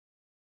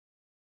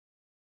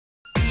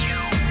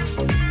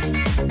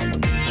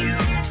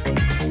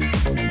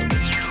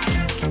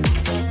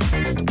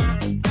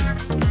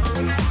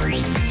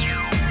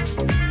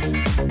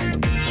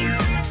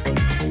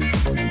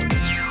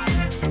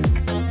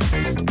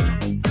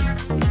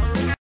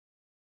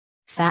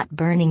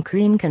fat-burning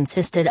cream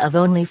consisted of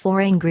only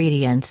 4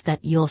 ingredients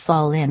that you'll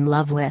fall in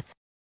love with.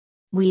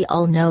 We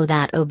all know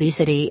that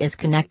obesity is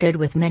connected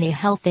with many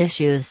health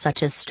issues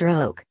such as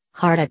stroke,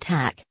 heart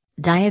attack,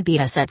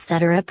 diabetes,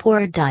 etc.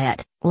 Poor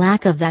diet,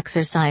 lack of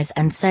exercise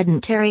and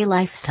sedentary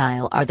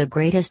lifestyle are the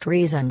greatest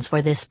reasons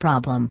for this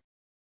problem.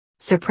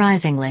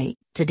 Surprisingly,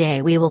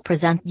 today we will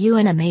present you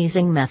an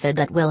amazing method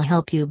that will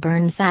help you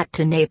burn fat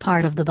to any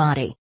part of the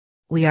body.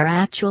 We are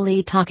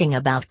actually talking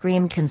about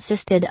cream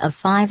consisted of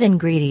 5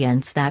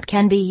 ingredients that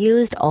can be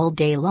used all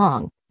day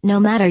long, no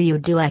matter you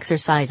do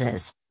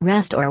exercises,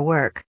 rest or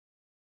work.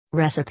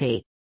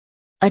 Recipe: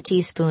 a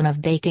teaspoon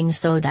of baking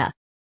soda,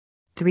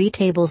 3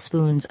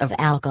 tablespoons of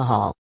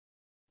alcohol,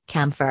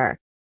 camphor,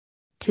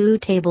 2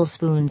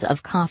 tablespoons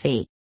of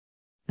coffee,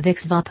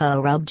 Vicks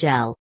VapoRub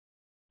gel.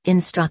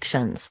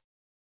 Instructions: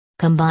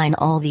 combine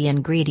all the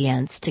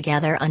ingredients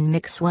together and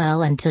mix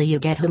well until you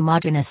get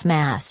homogeneous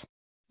mass.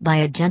 By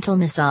a gentle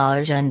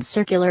massage and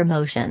circular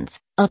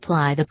motions,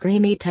 apply the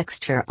creamy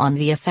texture on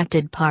the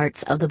affected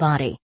parts of the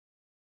body.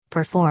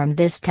 Perform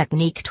this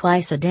technique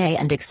twice a day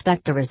and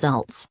expect the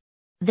results.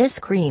 This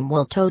cream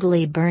will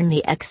totally burn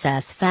the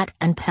excess fat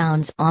and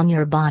pounds on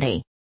your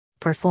body.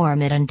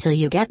 Perform it until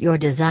you get your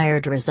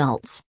desired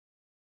results.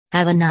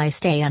 Have a nice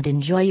day and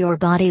enjoy your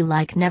body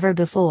like never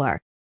before.